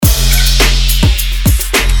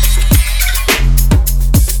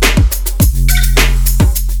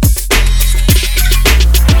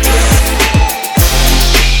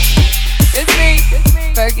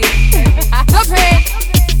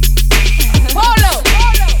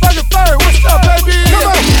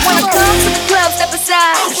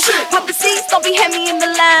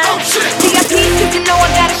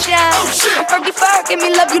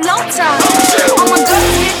me love you long time. All my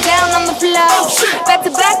girls get down on the floor. Back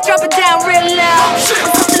to back, drop it down real low.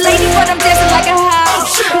 I'm such a lady, but I'm dancing like a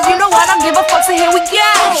house. Cause you know I don't give a fuck, so here we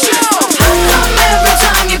go.